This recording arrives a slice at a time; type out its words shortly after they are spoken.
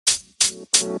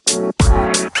Good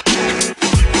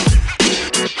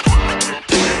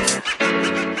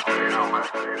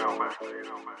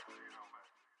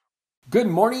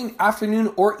morning,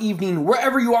 afternoon, or evening,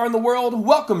 wherever you are in the world.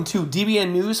 Welcome to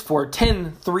DBN News for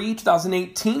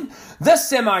 10/3/2018, the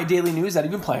semi-daily news that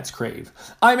even plants crave.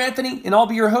 I'm Anthony, and I'll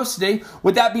be your host today.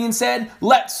 With that being said,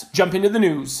 let's jump into the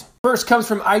news. First comes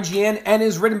from IGN and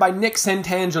is written by Nick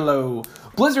Santangelo.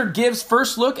 Blizzard gives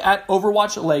first look at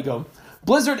Overwatch Lego.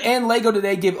 Blizzard and LEGO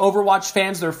today give Overwatch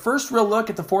fans their first real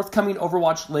look at the forthcoming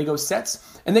Overwatch LEGO sets,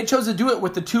 and they chose to do it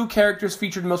with the two characters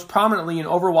featured most prominently in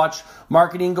Overwatch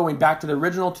marketing going back to the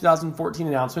original 2014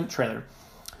 announcement trailer.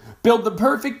 Build the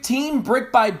perfect team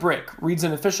brick by brick, reads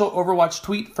an official Overwatch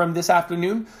tweet from this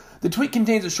afternoon. The tweet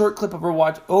contains a short clip of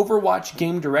Overwatch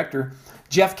game director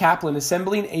Jeff Kaplan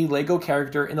assembling a LEGO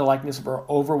character in the likeness of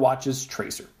Overwatch's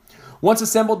Tracer. Once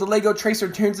assembled, the LEGO Tracer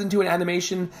turns into an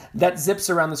animation that zips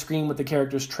around the screen with the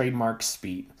character's trademark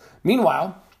speed.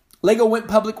 Meanwhile, LEGO went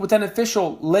public with an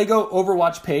official LEGO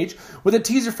Overwatch page with a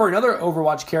teaser for another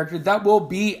Overwatch character that will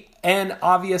be an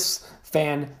obvious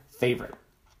fan favorite.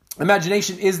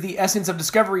 Imagination is the essence of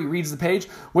discovery, reads the page,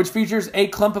 which features a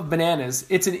clump of bananas.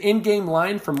 It's an in-game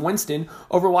line from Winston,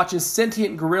 Overwatch's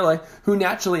sentient gorilla who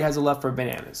naturally has a love for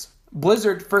bananas.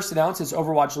 Blizzard first announced its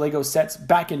Overwatch LEGO sets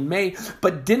back in May,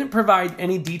 but didn't provide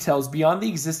any details beyond the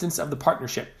existence of the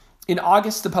partnership. In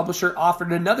August, the publisher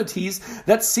offered another tease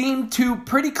that seemed to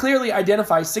pretty clearly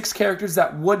identify 6 characters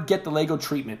that would get the LEGO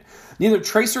treatment. Neither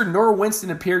Tracer nor Winston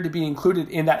appeared to be included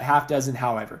in that half dozen,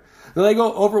 however. The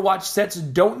LEGO Overwatch sets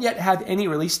don't yet have any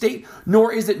release date,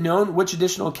 nor is it known which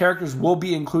additional characters will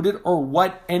be included or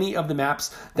what any of the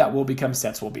maps that will become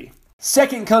sets will be.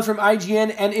 Second comes from IGN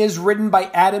and is written by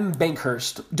Adam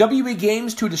Bankhurst. WB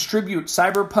Games to distribute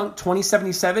Cyberpunk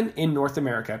 2077 in North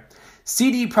America.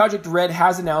 CD Projekt Red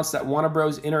has announced that Warner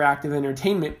Bros. Interactive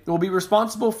Entertainment will be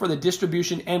responsible for the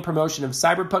distribution and promotion of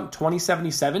Cyberpunk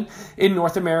 2077 in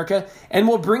North America and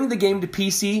will bring the game to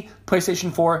PC,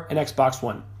 PlayStation 4, and Xbox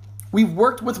One. We've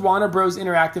worked with Warner Bros.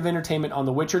 Interactive Entertainment on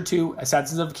The Witcher 2,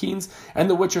 Assassins of Kings, and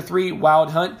The Witcher 3,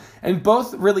 Wild Hunt, and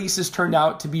both releases turned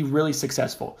out to be really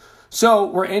successful. So,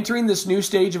 we're entering this new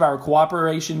stage of our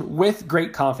cooperation with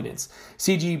great confidence.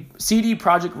 CD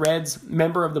Projekt Red's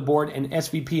member of the board and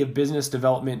SVP of Business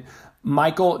Development,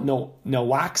 Michael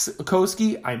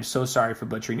Nowakowski, I'm so sorry for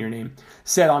butchering your name,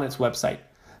 said on its website,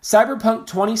 Cyberpunk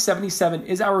 2077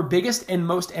 is our biggest and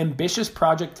most ambitious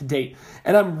project to date,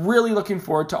 and I'm really looking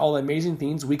forward to all the amazing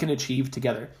things we can achieve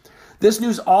together. This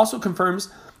news also confirms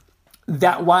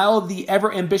that while the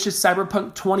ever-ambitious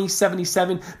Cyberpunk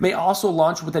 2077 may also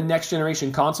launch with the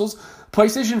next-generation consoles,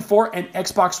 PlayStation 4 and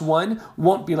Xbox One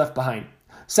won't be left behind.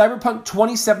 Cyberpunk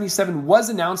 2077 was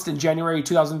announced in January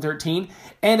 2013,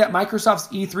 and at Microsoft's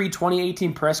E3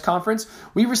 2018 press conference,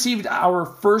 we received our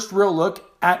first real look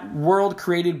at world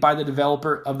created by the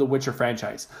developer of the Witcher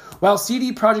franchise. While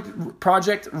CD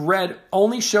Projekt Red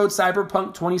only showed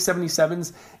Cyberpunk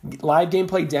 2077's live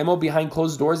gameplay demo behind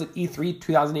closed doors at E3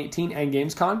 2018 and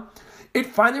Gamescom, it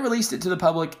finally released it to the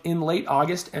public in late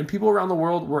August, and people around the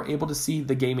world were able to see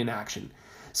the game in action.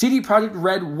 CD Projekt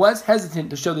Red was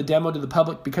hesitant to show the demo to the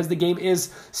public because the game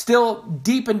is still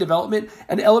deep in development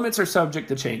and elements are subject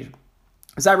to change.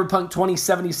 Cyberpunk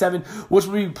 2077, which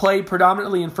will be played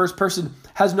predominantly in first person,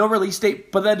 has no release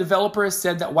date, but the developer has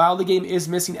said that while the game is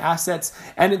missing assets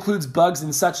and includes bugs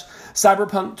and such,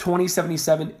 Cyberpunk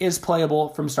 2077 is playable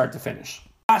from start to finish.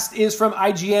 Last is from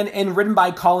IGN and written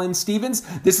by Colin Stevens.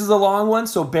 This is a long one,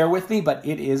 so bear with me, but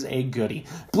it is a goodie.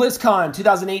 BlizzCon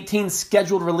 2018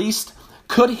 scheduled release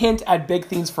could hint at big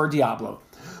things for Diablo.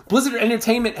 Blizzard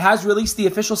Entertainment has released the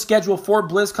official schedule for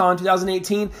BlizzCon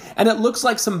 2018, and it looks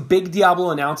like some big Diablo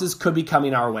announces could be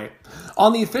coming our way.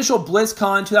 On the official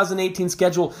BlizzCon 2018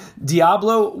 schedule,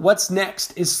 Diablo What's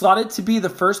Next is slotted to be the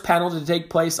first panel to take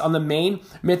place on the main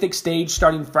Mythic stage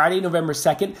starting Friday, November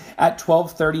 2nd at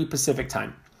 12:30 Pacific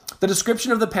Time. The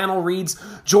description of the panel reads,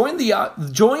 join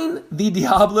the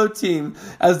Diablo team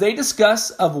as they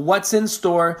discuss of what's in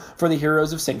store for the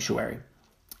heroes of Sanctuary.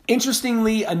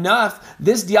 Interestingly enough,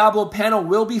 this Diablo panel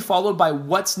will be followed by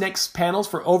What's Next panels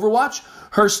for Overwatch,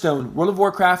 Hearthstone, World of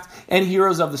Warcraft, and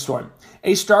Heroes of the Storm.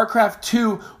 A StarCraft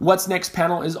II What's Next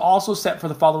panel is also set for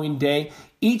the following day.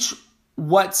 Each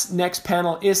What's Next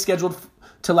panel is scheduled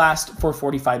to last for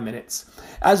 45 minutes.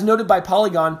 As noted by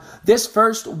Polygon, this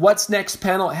first What's Next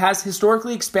panel has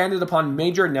historically expanded upon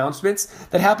major announcements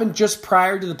that happened just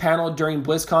prior to the panel during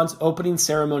BlizzCon's opening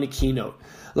ceremony keynote.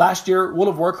 Last year, World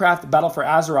of Warcraft Battle for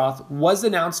Azeroth was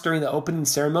announced during the opening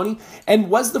ceremony and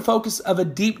was the focus of a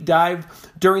deep dive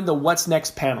during the What's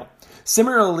Next panel.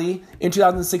 Similarly, in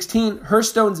 2016,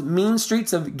 Hearthstone's Mean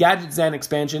Streets of Gadgetzan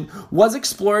expansion was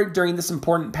explored during this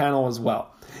important panel as well.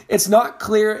 It's not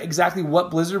clear exactly what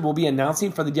Blizzard will be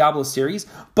announcing for the Diablo series,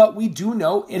 but we do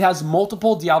know it has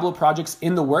multiple Diablo projects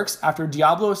in the works after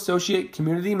Diablo Associate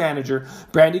Community Manager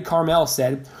Brandy Carmel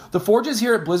said, "The forges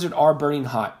here at Blizzard are burning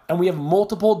hot, and we have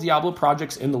multiple Diablo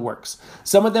projects in the works.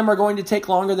 Some of them are going to take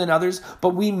longer than others,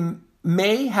 but we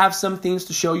may have some things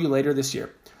to show you later this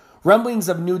year." Rumblings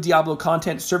of new Diablo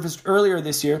content surfaced earlier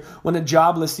this year when a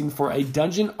job listing for a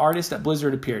dungeon artist at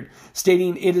Blizzard appeared,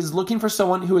 stating it is looking for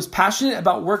someone who is passionate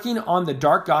about working on the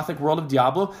dark gothic world of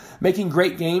Diablo, making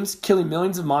great games, killing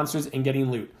millions of monsters, and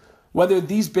getting loot. Whether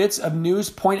these bits of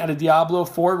news point at a Diablo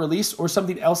 4 release or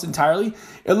something else entirely,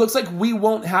 it looks like we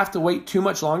won't have to wait too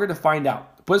much longer to find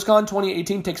out. BlizzCon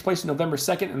 2018 takes place November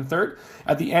 2nd and 3rd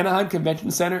at the Anaheim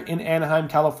Convention Center in Anaheim,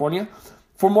 California.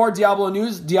 For more Diablo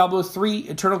news, Diablo 3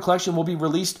 Eternal Collection will be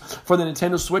released for the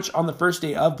Nintendo Switch on the first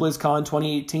day of BlizzCon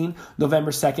 2018, November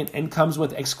 2nd, and comes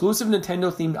with exclusive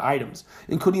Nintendo-themed items,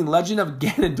 including Legend of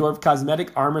Ganondorf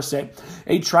cosmetic armor set,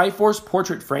 a Triforce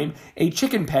portrait frame, a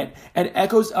chicken pet, and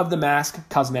Echoes of the Mask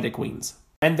cosmetic wings.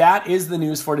 And that is the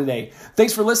news for today.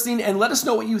 Thanks for listening, and let us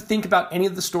know what you think about any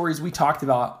of the stories we talked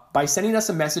about by sending us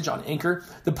a message on Anchor,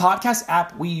 the podcast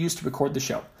app we use to record the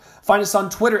show. Find us on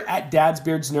Twitter at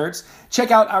DadsBeardsNerds. Check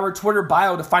out our Twitter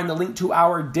bio to find the link to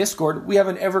our Discord. We have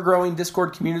an ever-growing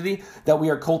Discord community that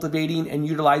we are cultivating and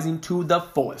utilizing to the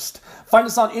fullest. Find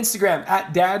us on Instagram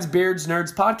at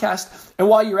DadsBeardsNerds Podcast. And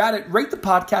while you're at it, rate the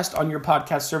podcast on your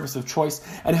podcast service of choice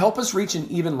and help us reach an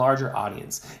even larger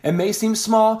audience. It may seem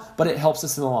small, but it helps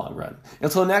us in the long run.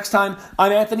 Until next time,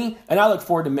 I'm Anthony, and I look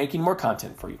forward to making more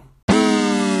content for you.